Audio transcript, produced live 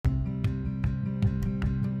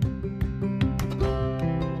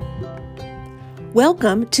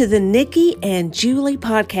Welcome to the Nikki and Julie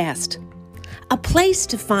podcast, a place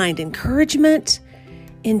to find encouragement,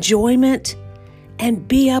 enjoyment, and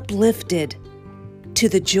be uplifted to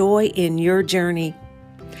the joy in your journey.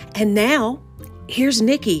 And now, here's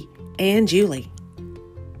Nikki and Julie.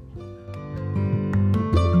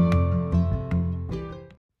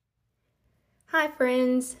 Hi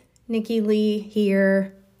friends, Nikki Lee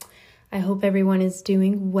here. I hope everyone is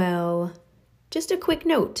doing well. Just a quick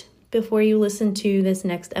note before you listen to this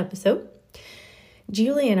next episode.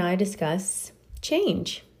 Julie and I discuss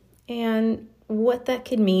change and what that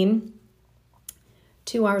could mean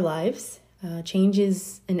to our lives. Change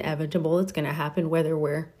is inevitable. It's going to happen whether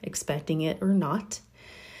we're expecting it or not.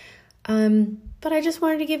 But I just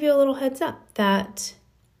wanted to give you a little heads up that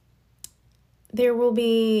there will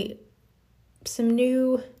be some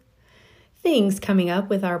new things coming up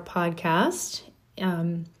with our podcast.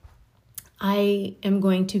 I am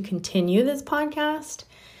going to continue this podcast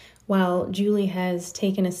while Julie has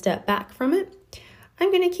taken a step back from it. I'm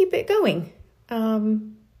going to keep it going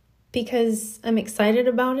because I'm excited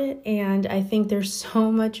about it, and I think there's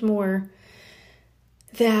so much more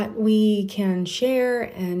that we can share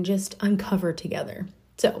and just uncover together.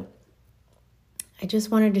 So I just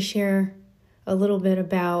wanted to share a little bit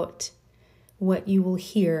about what you will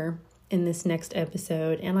hear in this next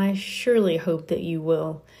episode, and I surely hope that you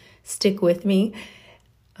will stick with me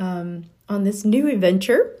on this new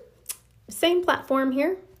adventure. Same platform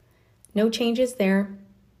here, no changes there.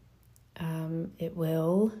 It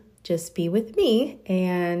will just be with me,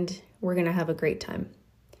 and we're going to have a great time.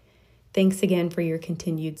 Thanks again for your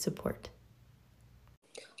continued support.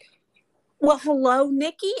 Well, hello,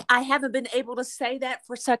 Nikki. I haven't been able to say that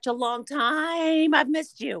for such a long time. I've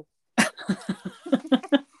missed you.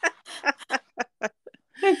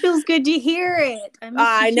 It feels good to hear it.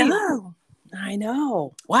 I know.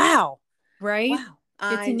 Wow. Right? Wow.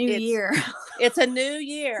 It's a new year. It's a new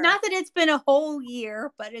year. Not that it's been a whole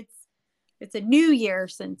year, but it's a new year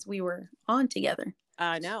since we were on together.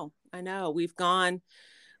 I know. We've gone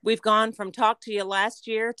from talk to you last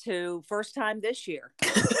year to first time this year.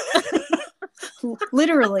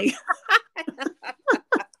 Literally.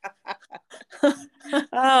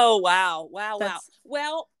 Oh, wow.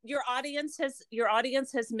 Well, your audience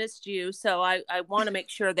has missed you. So I want to make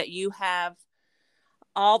sure that you have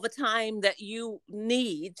all the time that you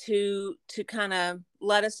need to kind of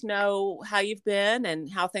let us know how you've been and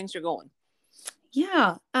how things are going.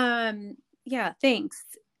 Yeah. Thanks.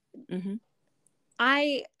 Mm-hmm.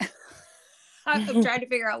 I'm trying to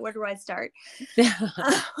figure out where do I start.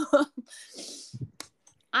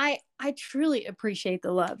 I truly appreciate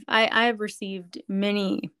the love. I've received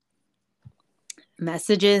many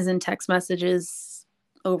messages and text messages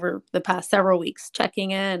over the past several weeks,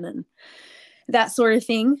 checking in and that sort of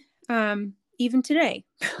thing. Even today.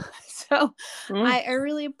 So I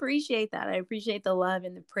really appreciate that. I appreciate the love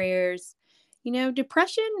and the prayers. You know,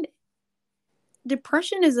 depression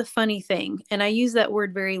is a funny thing. And I use that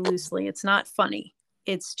word very loosely. It's not funny.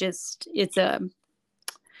 I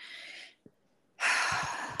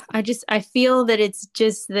feel that it's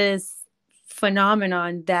just this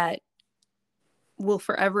phenomenon that will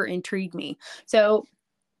forever intrigue me. So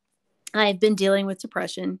I've been dealing with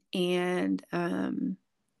depression, and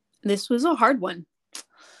this was a hard one.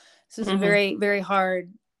 This was a very, very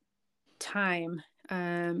hard time.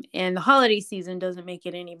 And the holiday season doesn't make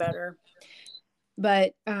it any better.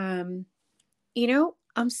 But, I'm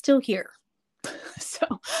still here.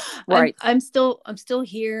 So right. I'm still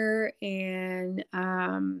here, and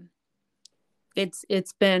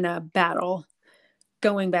it's been a battle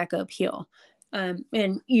going back uphill.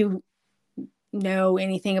 And you know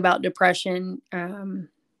anything about depression,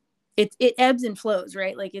 it ebbs and flows,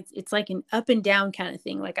 right? Like it's like an up and down kind of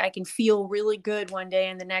thing. Like I can feel really good one day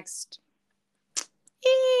and the next,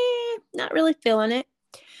 not really feeling it.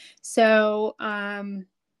 So,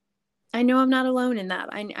 I know I'm not alone in that.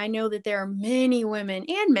 I know that there are many women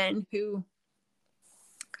and men who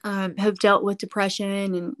have dealt with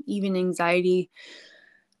depression and even anxiety.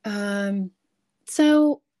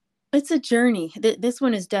 So it's a journey. This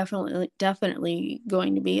one is definitely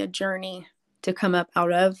going to be a journey to come up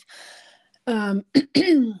out of.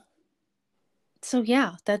 So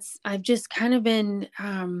yeah, I've just kind of been,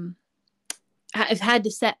 I've had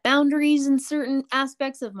to set boundaries in certain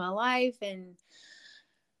aspects of my life, and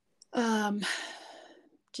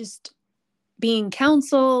just being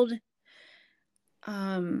counseled.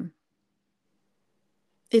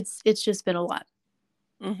 It's just been a lot.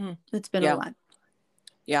 Mm-hmm. It's been a lot.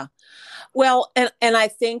 Yeah. Well, and I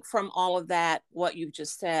think from all of that, what you've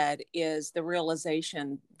just said is the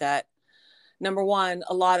realization that number one,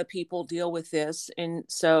 a lot of people deal with this, and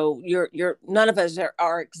so you're none of us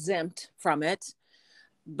are exempt from it.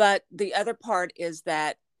 But the other part is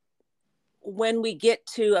that when we get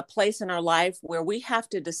to a place in our life where we have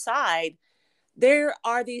to decide, there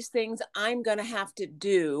are these things I'm going to have to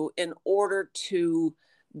do in order to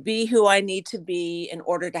be who I need to be, in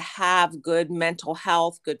order to have good mental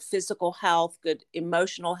health, good physical health, good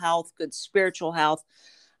emotional health, good spiritual health.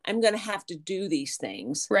 I'm going to have to do these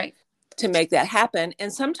things, right, to make that happen.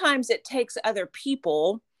 And sometimes it takes other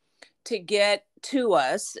people to get to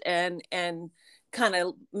us and kind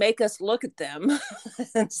of make us look at them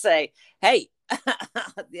and say, hey,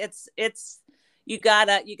 it's you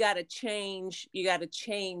gotta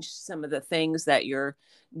change some of the things that you're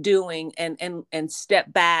doing, and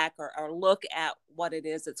step back, or look at what it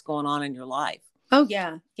is that's going on in your life. Oh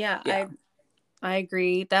yeah. I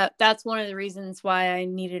agree. That's one of the reasons why I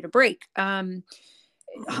needed a break.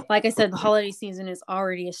 Like I said, the holiday season is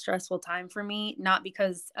already a stressful time for me, not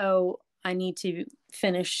because, oh, I need to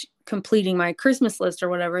finish completing my Christmas list or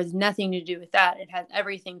whatever. It has nothing to do with that. It has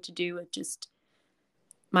everything to do with just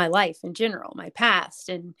my life in general, my past,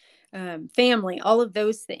 and family, all of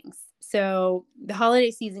those things. So the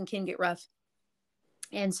holiday season can get rough.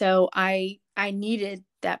 And so I needed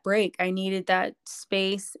that break. I needed that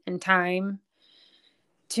space and time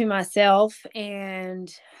to myself,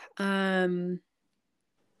 and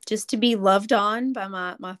just to be loved on by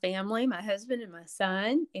my family, my husband and my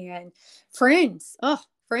son, and friends. Oh,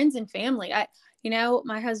 friends and family.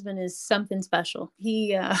 My husband is something special.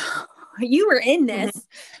 He, you were in this,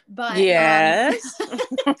 but yes,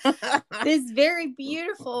 this very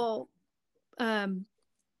beautiful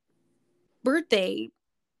birthday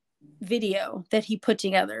video that he put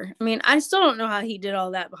together. I mean, I still don't know how he did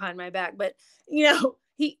all that behind my back, but he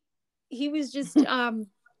was just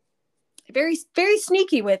very, very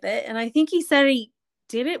sneaky with it. And I think he said he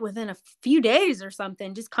did it within a few days or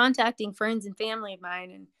something, just contacting friends and family of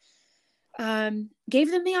mine, and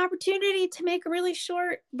gave them the opportunity to make a really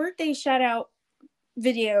short birthday shout out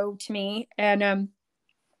video to me. And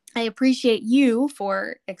I appreciate you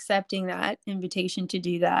for accepting that invitation to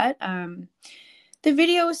do that. The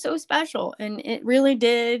video was so special, and it really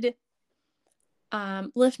did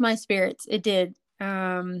lift my spirits. It did.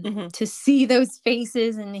 To see those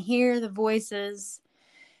faces and to hear the voices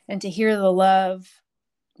and to hear the love.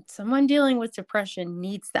 Someone dealing with depression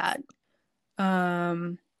needs that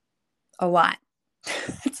a lot.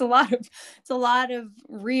 It's a lot of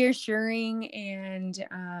reassuring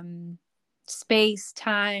and space,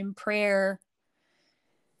 time, prayer,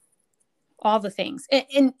 all the things.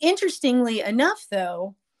 And interestingly enough,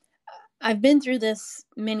 though, I've been through this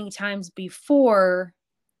many times before,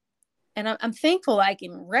 and I'm thankful I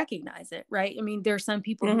can recognize it, right? I mean, there are some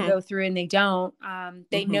people who go through and they don't.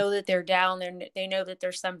 They know that they're down. They know that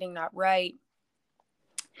there's something not right,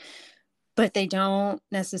 but they don't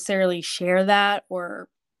necessarily share that, or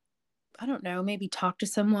I don't know, maybe talk to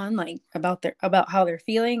someone like about how they're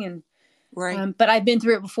feeling. And right. But I've been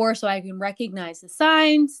through it before, so I can recognize the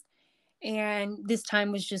signs. And this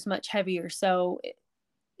time was just much heavier. So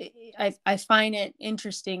I find it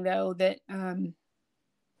interesting, though, that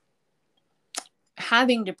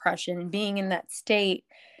having depression and being in that state,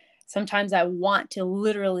 sometimes I want to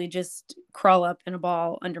literally just crawl up in a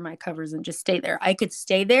ball under my covers and just stay there. I could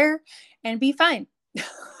stay there and be fine.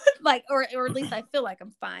 or at least I feel like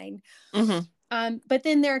I'm fine. But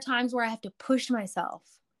then there are times where I have to push myself.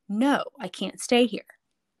 No, I can't stay here.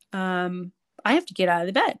 I have to get out of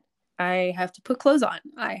the bed. I have to put clothes on.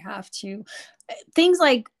 I have to, things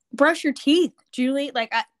like brush your teeth, Julie.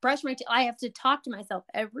 Like, I brush my teeth. I have to talk to myself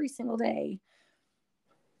every single day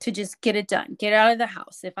to just get it done, get out of the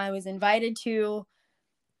house. If I was invited to,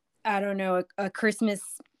 I don't know, a Christmas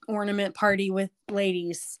ornament party with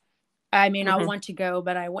ladies, I may not want to go,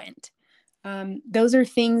 but I went. Those are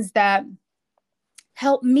things that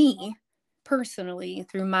help me personally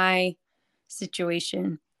through my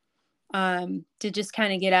situation, to just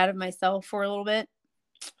kind of get out of myself for a little bit.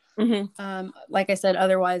 Like I said,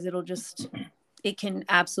 otherwise it can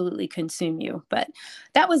absolutely consume you. But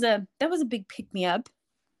that was a big pick me up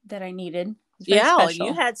that I needed. Yeah, special.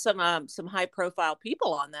 You had some high profile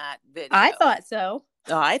people on that video. I thought so.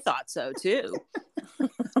 Oh, I thought so too.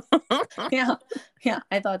 Yeah,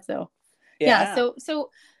 I thought so. Yeah. So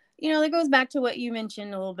that goes back to what you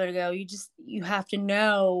mentioned a little bit ago. You have to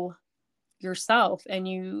know yourself, and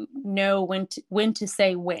you know when to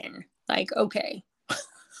say when. Like, okay,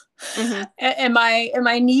 am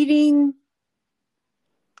I needing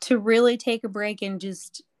to really take a break and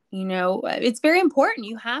just, it's very important.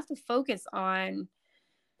 You have to focus on,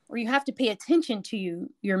 or you have to pay attention to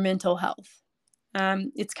your mental health.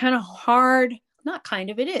 It's kind of hard, not kind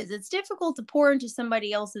of, it is. It's difficult to pour into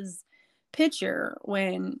somebody else's pitcher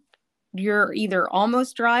when you're either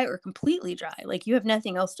almost dry or completely dry. Like you have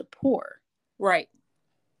nothing else to pour. Right.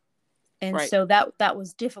 And so that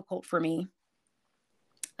was difficult for me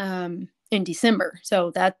in December.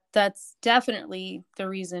 So that's definitely the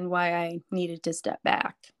reason why I needed to step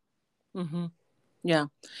back. Mm-hmm. Yeah.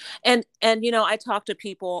 And, I talk to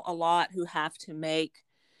people a lot who have to make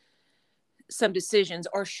some decisions,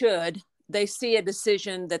 or should. They see a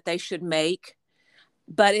decision that they should make,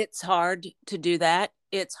 but it's hard to do that.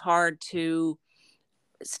 It's hard to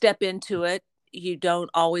step into it. You don't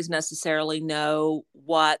always necessarily know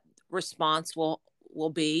what response will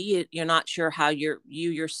be. You're not sure how you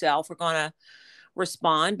yourself are going to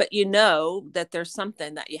respond, but you know that there's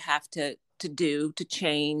something that you have to do, to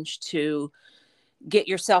change, to get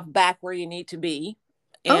yourself back where you need to be.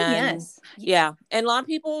 And yeah. And a lot of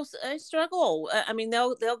people struggle. I mean,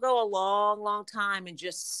 they'll go a long, long time and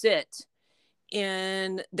just sit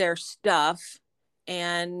in their stuff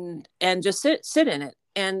and just sit in it.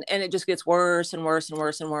 And it just gets worse and worse and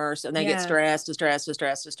worse and worse. And they get stressed.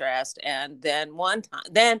 And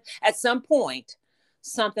then at some point,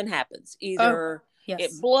 something happens. Either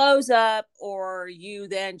it blows up, or you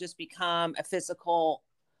then just become a physical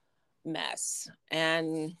mess.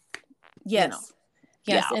 And yes.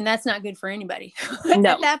 And that's not good for anybody.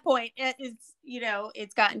 No. At that point,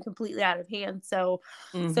 it's gotten completely out of hand. So,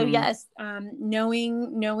 so yes,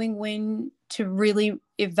 knowing when to really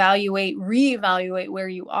reevaluate where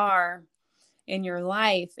you are in your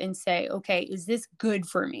life and say, okay, is this good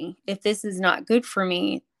for me? If this is not good for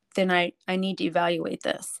me, then I need to evaluate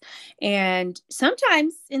this. And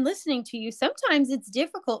sometimes in listening to you, sometimes it's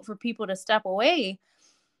difficult for people to step away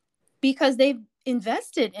because they've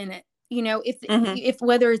invested in it. If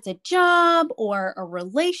whether it's a job or a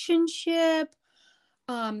relationship,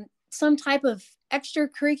 some type of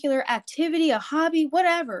extracurricular activity, a hobby,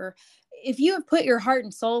 whatever, if you have put your heart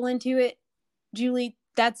and soul into it, Julie,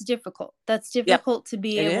 that's difficult. That's difficult to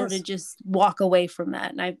be able to just walk away from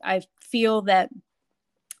that. And I feel that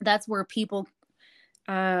that's where people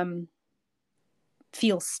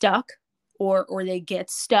feel stuck. Or they get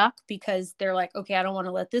stuck because they're like, okay, I don't want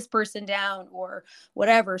to let this person down or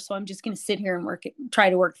whatever. So I'm just going to sit here and try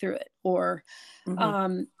to work through it. Or I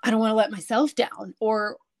don't want to let myself down.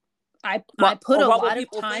 Or I put a lot of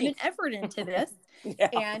time and effort into this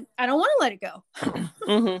and I don't want to let it go.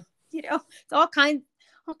 It's all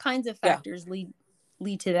kinds of factors lead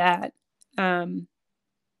to that.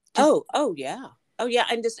 Oh yeah.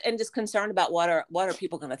 And just concerned about what are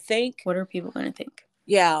people going to think? What are people going to think?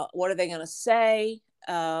 Yeah. What are they going to say?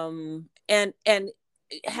 And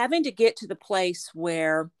having to get to the place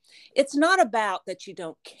where it's not about that you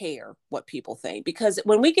don't care what people think, because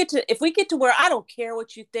if we get to where I don't care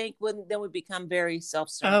what you think, then we become very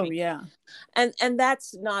self-serving. Oh yeah. And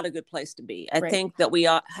that's not a good place to be. I think that we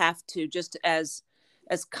have to, just as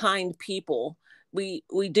kind people, we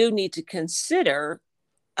do need to consider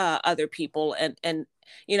other people and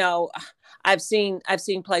I've seen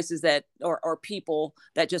places that or people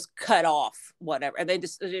that just cut off whatever, and they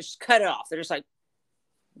just cut it off. They're just like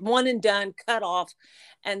one and done, cut off,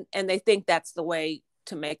 and they think that's the way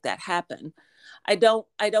to make that happen. I don't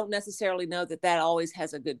necessarily know that always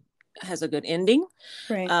has a good ending.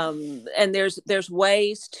 Right. And there's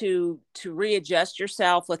ways to readjust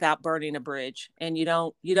yourself without burning a bridge, and you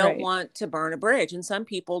don't want to burn a bridge. And some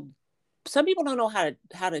people don't know how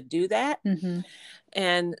to do that.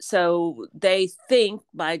 And so they think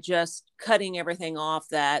by just cutting everything off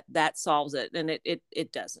that solves it. And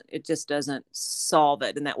it doesn't. It just doesn't solve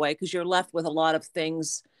it in that way, because you're left with a lot of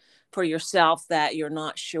things for yourself that you're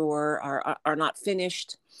not sure are not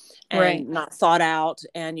finished and not thought out,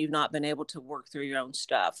 and you've not been able to work through your own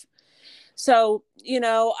stuff. So,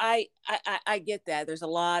 I get that. There's a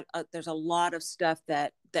lot of stuff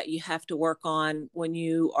that you have to work on when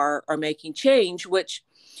you are making change, which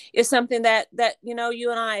is something that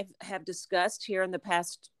you and I have discussed here in the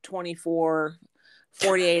past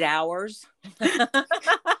 48 hours.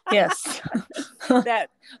 Yes.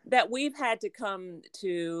 that we've had to come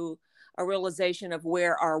to a realization of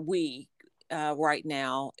where are we right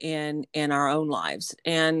now in our own lives.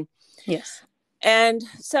 And yes. And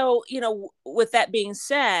so, with that being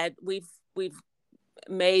said, we've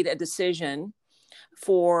made a decision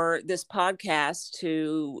for this podcast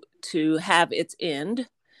to have its end.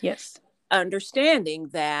 Yes. Understanding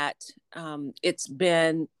that it's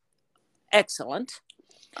been excellent.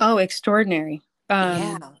 Oh, extraordinary.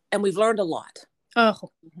 Yeah. And we've learned a lot. Oh,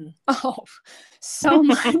 so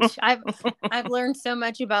much. I've learned so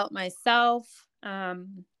much about myself.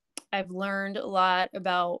 I've learned a lot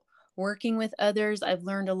about working with others. I've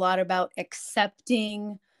learned a lot about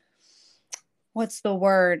accepting, what's the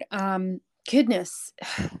word? Goodness.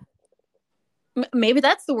 Maybe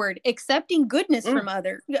that's the word, accepting goodness from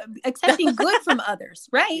others, accepting good from others,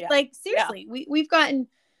 right? Yeah. Like, seriously, we've gotten,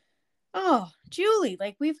 oh, Julie,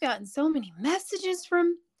 like, we've gotten so many messages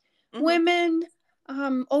from women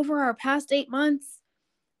over our past 8 months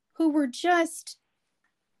who were just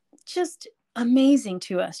amazing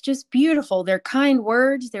to us, just beautiful. Their kind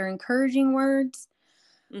words, their encouraging words,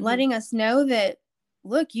 letting us know that,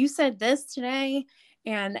 look, you said this today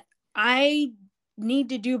and I need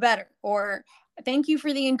to do better, or thank you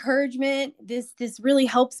for the encouragement. This really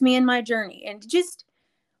helps me in my journey. And just,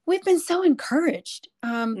 we've been so encouraged.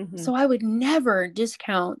 So I would never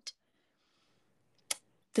discount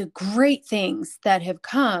the great things that have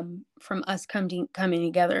come from us coming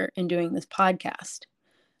together and doing this podcast.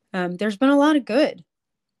 There's been a lot of good.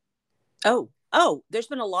 Oh, there's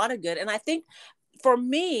been a lot of good. And I think for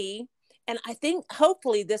me, and I think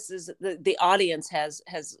hopefully this is the audience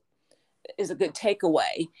is a good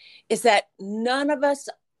takeaway, is that none of us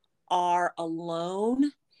are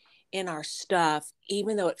alone in our stuff,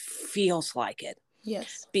 even though it feels like it.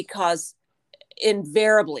 Yes. Because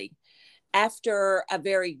invariably, after a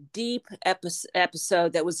very deep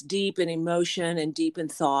episode that was deep in emotion and deep in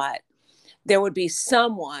thought, there would be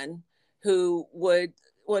someone who would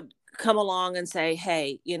come along and say,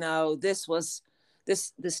 hey, this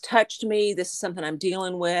touched me. This is something I'm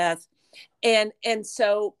dealing with. And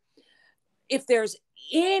so if there's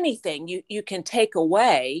anything you can take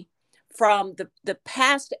away from the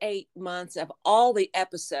past 8 months of all the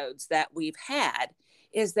episodes that we've had,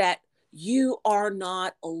 is that you are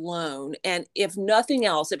not alone. And if nothing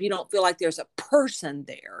else, if you don't feel like there's a person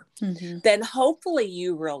there, then hopefully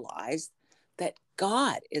you realize that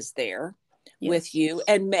God is there with you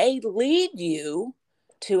and may lead you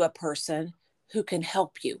to a person who can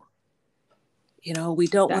help you. We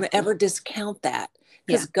don't want to ever discount that,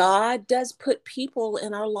 because God does put people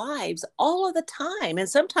in our lives all of the time. And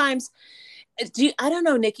sometimes, I don't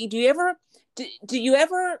know, Nikki, do you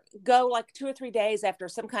ever go like 2 or 3 days after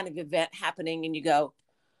some kind of event happening and you go,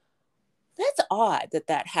 that's odd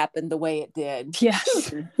that happened the way it did?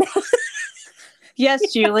 Yes. Yes,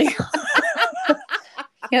 Julie.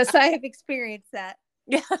 Yes, I have experienced that.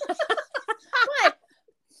 Yeah.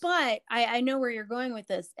 But I know where you're going with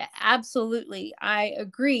this. Absolutely. I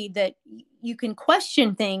agree that you can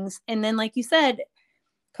question things. And then, like you said,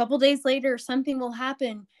 a couple days later, something will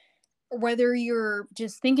happen. Whether you're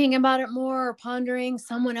just thinking about it more or pondering,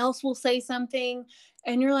 someone else will say something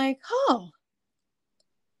and you're like, oh,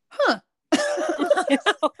 huh.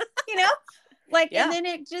 And then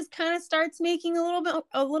it just kind of starts making a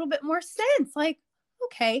little bit more sense. Like,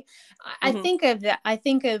 okay, I think of that. I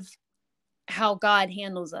think of how God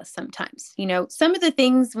handles us sometimes. Some of the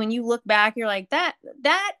things, when you look back, you're like, that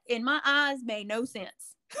in my eyes made no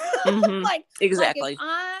sense. Exactly. Like, if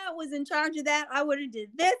I was in charge of that, I would have did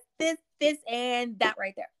this, and that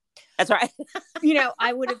right there. That's right.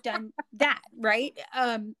 I would have done that. Right.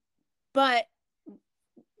 But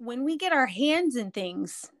when we get our hands in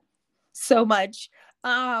things so much,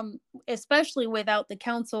 especially without the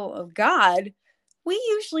counsel of God, we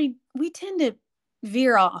tend to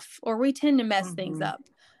veer off, or we tend to mess things up.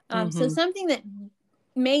 So something that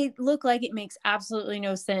may look like it makes absolutely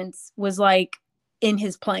no sense was like in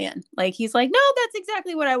his plan. Like, he's like, no, that's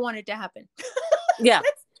exactly what I wanted to happen. Yeah.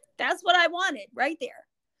 That's what I wanted right there.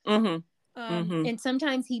 And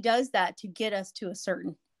sometimes he does that to get us to a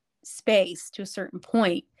certain space, to a certain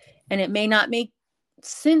point, and it may not make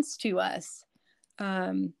sense to us.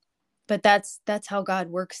 But that's how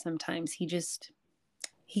God works sometimes.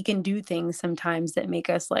 He can do things sometimes that make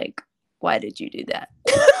us like, why did you do that?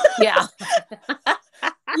 Yeah.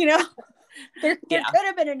 There could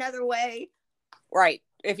have been another way. Right.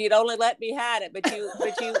 If you'd only let me have it, but you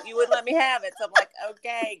wouldn't let me have it. So I'm like,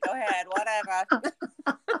 okay, go ahead, whatever.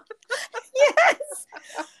 Yes.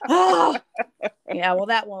 Oh. Yeah, well,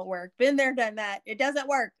 that won't work. Been there, done that. It doesn't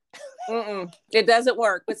work. It doesn't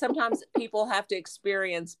work. But sometimes people have to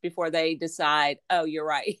experience before they decide, oh, you're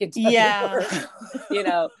right. It doesn't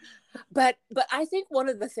work. But I think one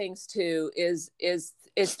of the things too is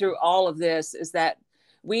through all of this is that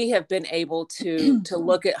we have been able to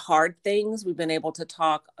look at hard things. We've been able to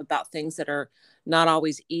talk about things that are not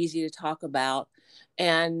always easy to talk about.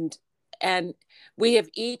 And we have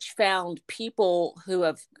each found people who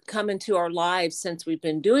have come into our lives since we've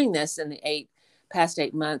been doing this in the past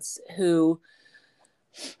 8 months, who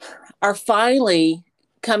are finally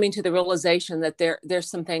coming to the realization that there's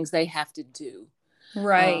some things they have to do.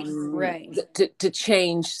 Right. Right. To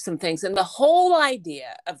change some things. And the whole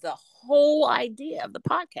idea of the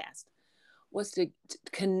podcast was to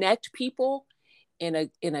connect people in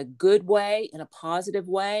a good way, in a positive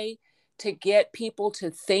way, to get people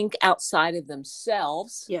to think outside of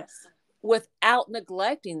themselves. Yes. Without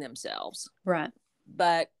neglecting themselves. Right.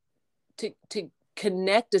 But to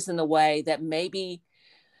connect us in a way that maybe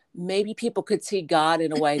people could see God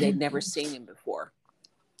in a way they'd never seen him before.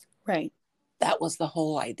 Right. That was the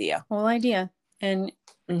whole idea. And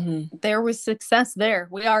there was success there.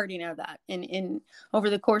 We already know that. In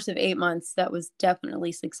over the course of 8 months, that was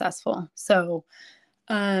definitely successful. So,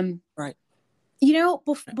 right. You know,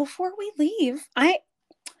 before we leave, I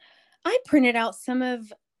printed out some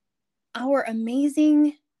of our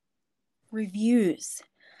amazing reviews.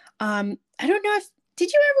 I don't know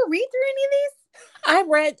did you ever read through any of these? I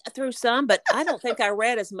read through some, but I don't think I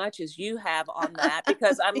read as much as you have on that,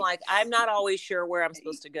 because I'm not always sure where I'm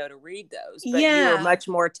supposed to go to read those, but you are much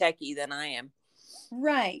more techie than I am.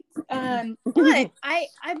 Right. But I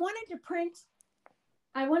wanted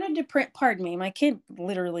to print, pardon me, my kid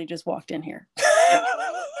literally just walked in here.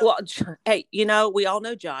 Well, hey, we all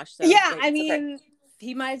know Josh. So I mean, okay.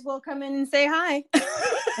 He might as well come in and say hi.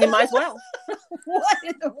 He might as well. What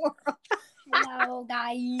in the world? Hello,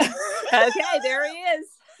 guys. Okay, there he is.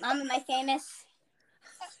 Mom, am I famous?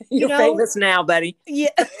 You're famous now, buddy. Yeah.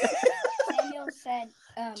 Samuel said,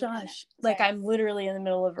 Josh, like I'm literally in the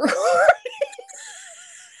middle of a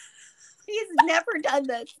He's never done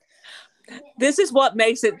this. This is what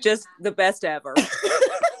makes it just the best ever.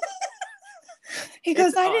 He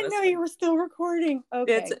goes, I didn't know you were still recording.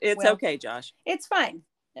 Okay. It's okay, Josh. It's fine.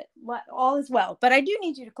 All is well. But I do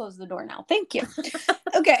need you to close the door now. Thank you.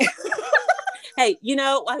 Okay. Hey,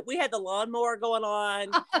 we had the lawnmower going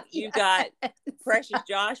on. You got precious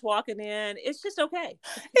Josh walking in. It's just okay.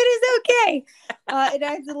 It is okay. It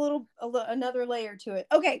adds another layer to it.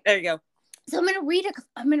 Okay. There you go. So I'm gonna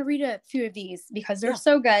read a few of these because they're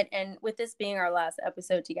so good. And with this being our last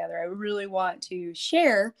episode together, I really want to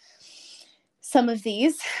share some of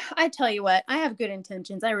these. I tell you what, I have good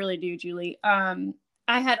intentions. I really do, Julie. I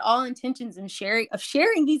had all intentions of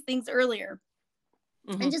sharing these things earlier.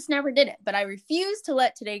 I just never did it, but I refuse to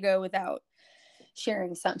let today go without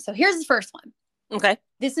sharing some. So here's the first one. Okay.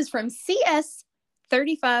 This is from CS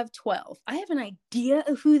 3512. I have an idea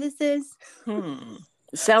of who this is.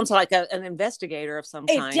 Sounds like an investigator of some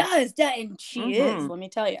kind. It does. And she is, let me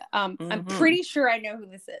tell you. I'm pretty sure I know who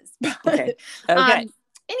this is. Okay. Okay.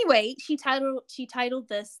 Anyway, she titled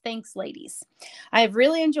this, "Thanks, ladies. I have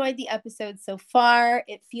really enjoyed the episode so far.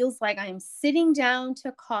 It feels like I am sitting down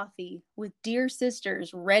to coffee with dear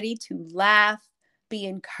sisters, ready to laugh, be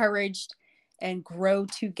encouraged, and grow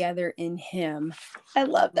together in him." I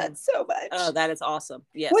love that so much. Oh, that is awesome.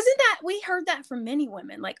 Yes. We heard that from many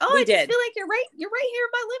women. Like, I just feel like you're right here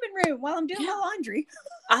in my living room while I'm doing my laundry.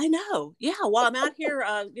 I know. Yeah. While I'm out here,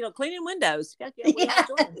 cleaning windows.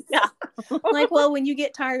 Yeah. Like, well, when you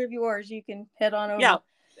get tired of yours, you can head on over. Yeah,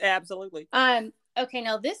 absolutely. Okay.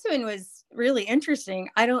 Now this one was really interesting.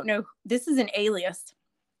 I don't know. This is an alias.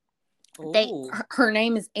 Her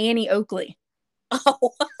name is Annie Oakley.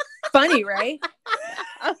 Oh, funny, right?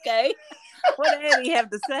 Okay. What did Annie have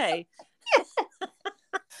to say?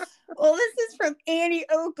 Well, this is from Annie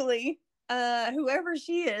Oakley, whoever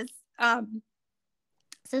she is.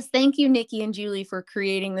 Says, "Thank you, Nikki and Julie, for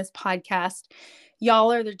creating this podcast.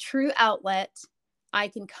 Y'all are the true outlet I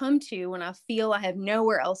can come to when I feel I have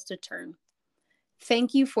nowhere else to turn.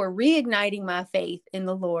 Thank you for reigniting my faith in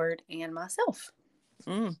the Lord and myself."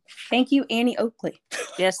 Thank you, Annie Oakley.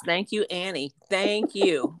 Yes, thank you, Annie. Thank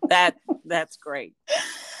you. That's great.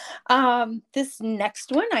 This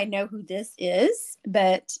next one, I know who this is,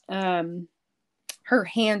 but her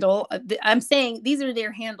handle, I'm saying these are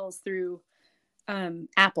their handles through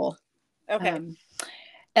Apple. Okay.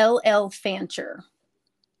 LL Fancher.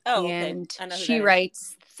 Oh, and okay. She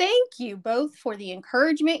writes, "Thank you both for the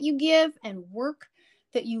encouragement you give and work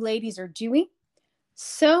that you ladies are doing.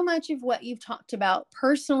 So much of what you've talked about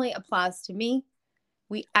personally applies to me.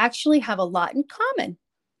 We actually have a lot in common."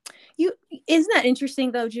 Isn't that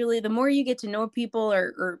interesting though, Julie? The more you get to know people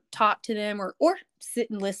or talk to them or sit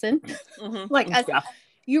and listen,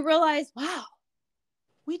 you realize, wow,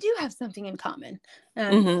 we do have something in common.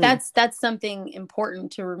 That's something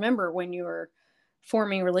important to remember when you're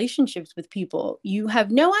forming relationships with people. You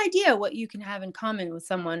have no idea what you can have in common with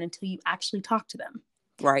someone until you actually talk to them.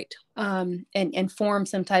 Right. And form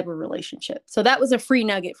some type of relationship. So that was a free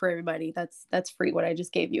nugget for everybody. That's free what I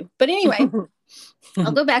just gave you. But anyway,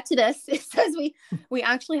 I'll go back to this. It says we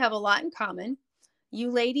actually have a lot in common.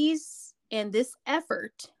 You ladies and this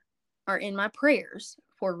effort are in my prayers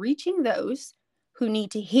for reaching those who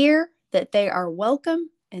need to hear that they are welcome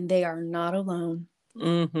and they are not alone.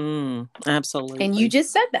 Absolutely. And you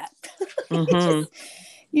just said that.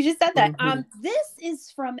 You just said that. This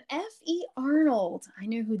is from F.E. Arnold. I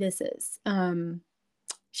know who this is.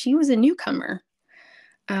 She was a newcomer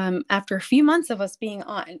after a few months of us being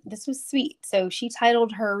on. This was sweet. So she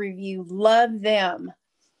titled her review, Love Them.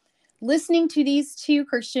 Listening to these two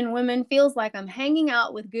Christian women feels like I'm hanging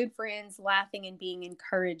out with good friends, laughing and being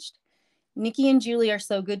encouraged. Nikki and Julie are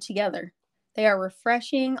so good together. They are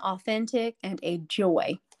refreshing, authentic, and a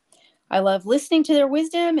joy. I love listening to their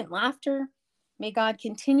wisdom and laughter. May God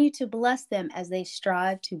continue to bless them as they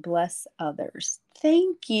strive to bless others.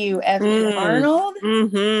 Thank you, F.E. Arnold.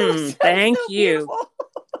 Thank so you. Beautiful.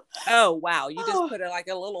 Oh, wow. You just put it like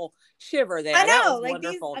a little shiver there. I know. That was like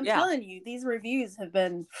wonderful. I'm telling you, these reviews have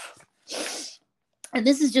been, and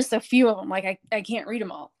this is just a few of them. Like I can't read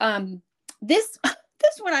them all. This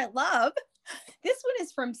one I love. This one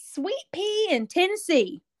is from Sweet Pea in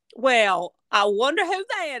Tennessee. Well, I wonder who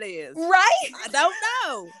that is. Right? I don't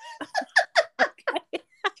know.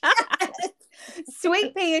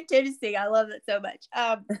 Sweet Pea in Tennessee. I love that so much.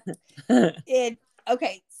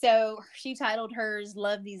 Okay, so she titled hers,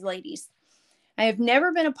 Love These Ladies. I have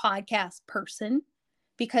never been a podcast person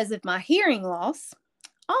because of my hearing loss,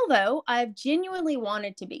 although I've genuinely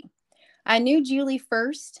wanted to be. I knew Julie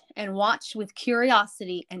first and watched with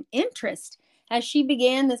curiosity and interest as she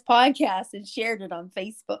began this podcast and shared it on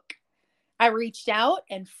Facebook. I reached out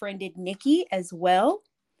and friended Nikki as well.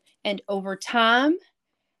 And over time,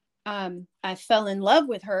 I fell in love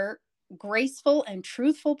with her graceful and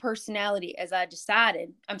truthful personality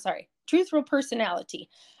truthful personality.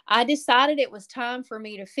 I decided it was time for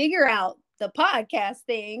me to figure out the podcast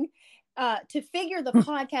thing,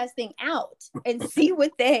 out and see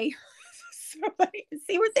what they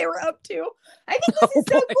were up to. I think this is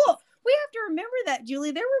so cool. We have to remember that,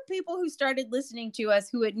 Julie. There were people who started listening to us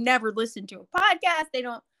who had never listened to a podcast.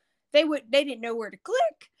 They didn't know where to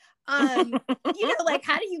click. Like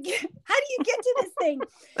how do you get to this thing?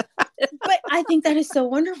 But I think that is so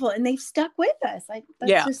wonderful, and they've stuck with us.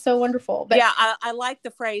 That's just so wonderful. But I like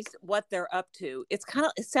the phrase "what they're up to." It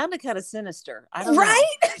sounded kind of sinister. I don't know.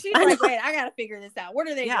 She's like, wait, I gotta figure this out. What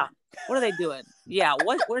are they doing? What are they doing? Yeah,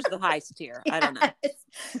 where's the heist here? I don't know.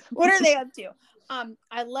 What are they up to?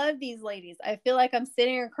 I love these ladies. I feel like I'm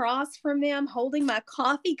sitting across from them, holding my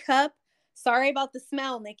coffee cup. Sorry about the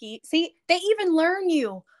smell, Nikki. See, they even learn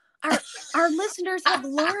you. Our listeners have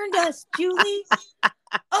learned us, Julie.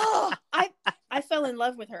 Oh, I fell in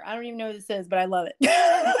love with her. I don't even know what this is, but I love it.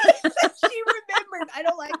 She remembered. I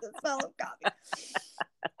don't like the smell of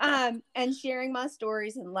coffee. And sharing my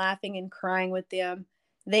stories and laughing and crying with them.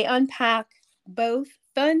 They unpack both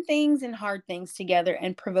fun things and hard things together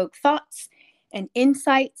and provoke thoughts and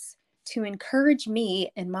insights to encourage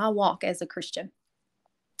me in my walk as a Christian.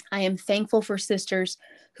 I am thankful for sisters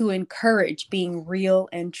who encourage being real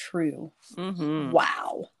and true.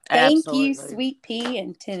 Wow. Thank you, Sweet Pea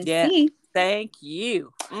in Tennessee. Yeah, thank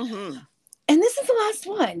you. And this is the last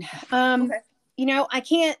one.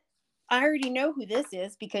 Okay. I already know who this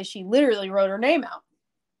is because she literally wrote her name out.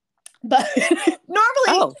 But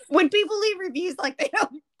normally when people leave reviews, like they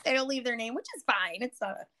don't leave their name, which is fine. It's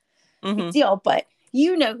not a big deal, but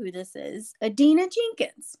you know who this is. Adina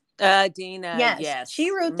Jenkins. Adina, yes.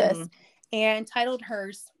 She wrote this and titled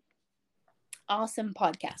hers Awesome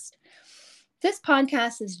Podcast. This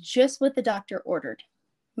podcast is just what the doctor ordered.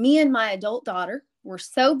 Me and my adult daughter were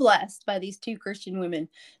so blessed by these two Christian women.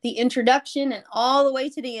 The introduction and all the way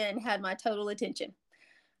to the end had my total attention.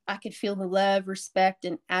 I could feel the love, respect,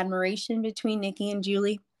 and admiration between Nikki and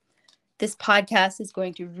Julie. This podcast is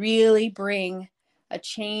going to really bring a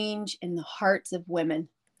change in the hearts of women.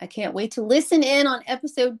 I can't wait to listen in on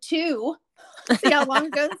episode 2. See how long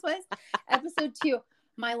ago this was? Episode 2.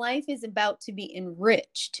 My life is about to be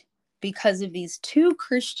enriched because of these two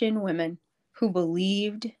Christian women who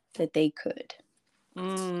believed that they could.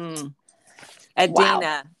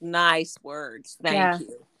 Adina, nice words. Thank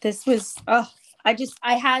you. This was, I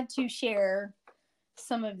had to share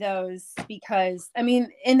some of those because,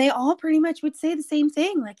 and they all pretty much would say the same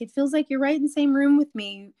thing. Like, it feels like you're right in the same room with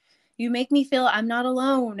me. You make me feel I'm not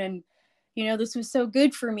alone. And, this was so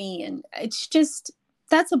good for me. And it's just,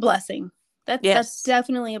 that's a blessing. That's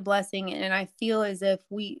definitely a blessing. And I feel as if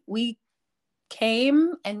we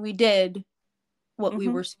came and we did what we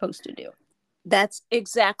were supposed to do. That's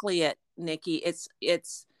exactly it, Nikki.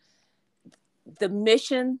 It's the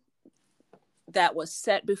mission that was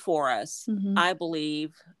set before us, I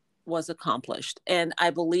believe, was accomplished. And I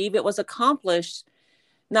believe it was accomplished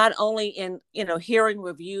not only in, hearing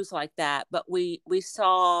reviews like that, but we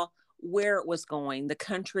saw where it was going, the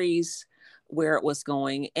countries where it was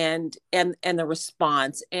going, and the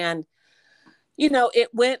response. And,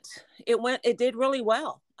 it did really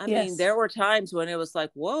well. I mean, there were times when it was like,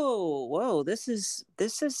 whoa, this is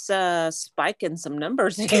spiking some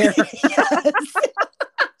numbers here.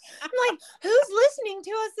 I'm like, who's listening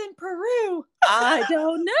to us in Peru? I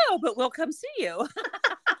don't know, but we'll come see you.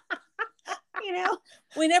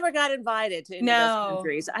 We never got invited to any of those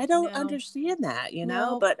countries. I don't understand that,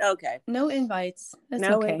 but okay. No invites. That's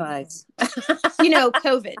no okay. invites.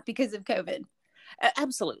 COVID, because of COVID.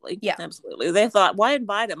 Absolutely. Yeah. Absolutely. They thought, why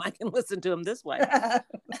invite them? I can listen to them this way.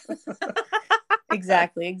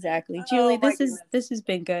 Exactly. Julie, this has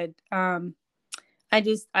been good. I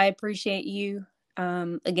appreciate you.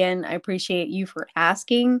 Again, I appreciate you for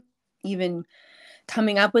asking, even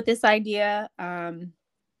coming up with this idea. I'm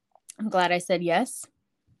glad I said yes.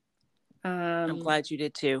 I'm glad you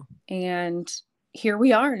did too. And here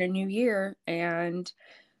we are in a new year, and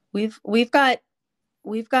we've got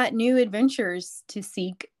new adventures to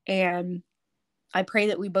seek, and I pray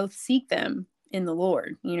that we both seek them in the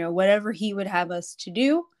Lord, whatever he would have us to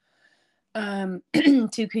do,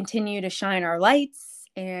 to continue to shine our lights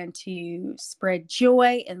and to spread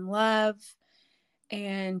joy and love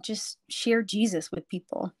and just share Jesus with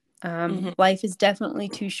people. Life is definitely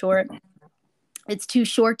too short. It's too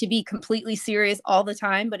short to be completely serious all the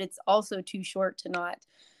time, but it's also too short to not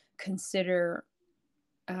consider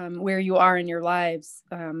where you are in your lives.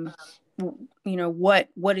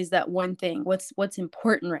 What is that one thing? What's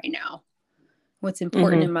important right now? What's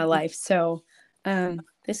important in my life? So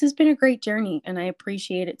this has been a great journey, and I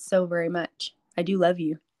appreciate it so very much. I do love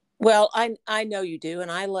you. Well, I know you do,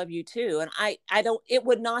 and I love you too. And it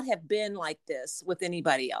would not have been like this with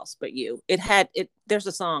anybody else but you. There's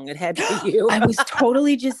a song, it had to be you. I was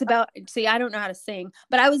totally just about, I don't know how to sing,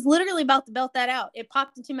 but I was literally about to belt that out. It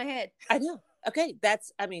popped into my head. I know. Okay.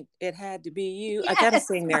 It had to be you. Yes. I got to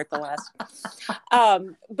sing there at the last.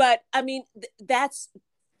 But I mean,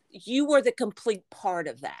 you were the complete part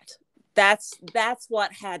of that. That's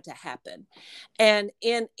what had to happen. And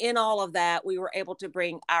in all of that, we were able to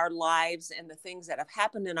bring our lives and the things that have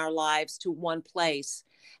happened in our lives to one place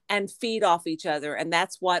and feed off each other. And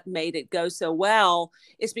that's what made it go so well,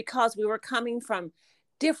 is because we were coming from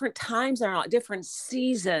different times in our life, different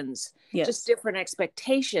seasons, just different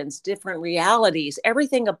expectations, different realities,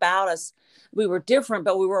 everything about us. We were different,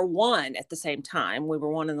 but we were one at the same time. We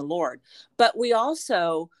were one in the Lord. But we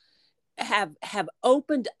also have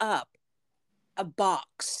opened up a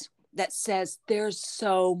box that says there's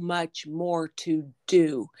so much more to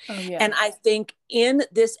do. Oh, yeah. And I think in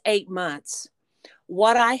this 8 months,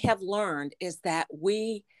 what I have learned is that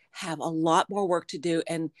we have a lot more work to do.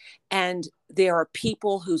 And there are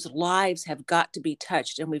people whose lives have got to be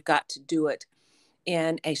touched, and we've got to do it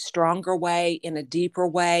in a stronger way, in a deeper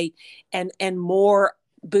way, and more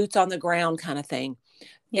boots on the ground kind of thing.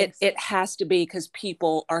 Yes. It has to be, because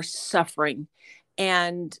people are suffering,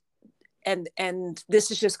 and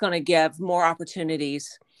this is just going to give more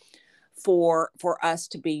opportunities for us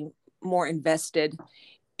to be more invested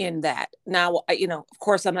in that. Now, of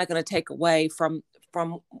course, I'm not going to take away from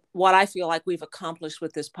what I feel like we've accomplished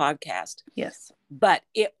with this podcast. Yes. But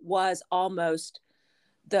it was almost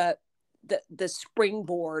the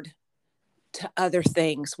springboard to other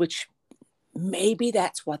things, which maybe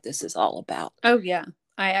that's what this is all about. Oh, yeah.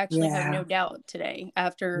 I actually have no doubt today,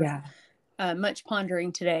 after much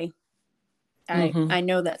pondering today. I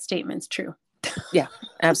know that statement's true. Yeah,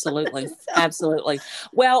 absolutely. Absolutely.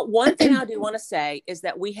 Well, one thing I do want to say is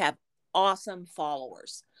that we have awesome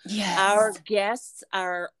followers. Yes. Our guests,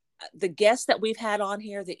 the guests that we've had on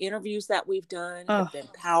here, the interviews that we've done have been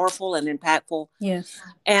powerful and impactful. Yes.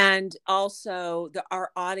 And also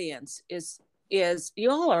our audience is you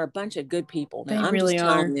all are a bunch of good people. Now, I'm really just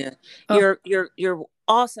telling you, you're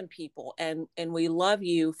awesome people, and we love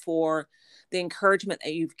you for the encouragement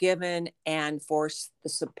that you've given, and for the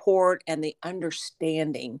support and the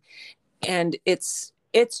understanding. And it's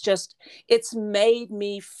made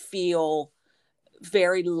me feel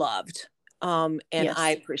very loved. And yes. I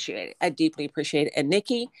appreciate it. I deeply appreciate it. And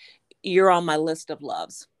Nikki, you're on my list of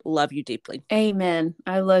loves. Love you deeply. Amen.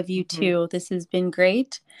 I love you too. This has been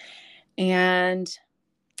great. And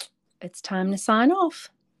it's time to sign off.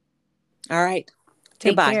 All right.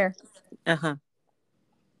 Take Goodbye. Care. Uh-huh.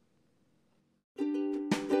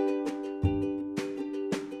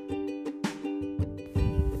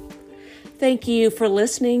 Thank you for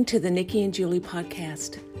listening to the Nikki and Julie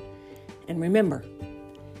podcast. And remember,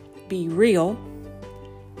 be real,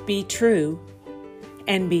 be true,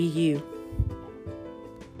 and be you.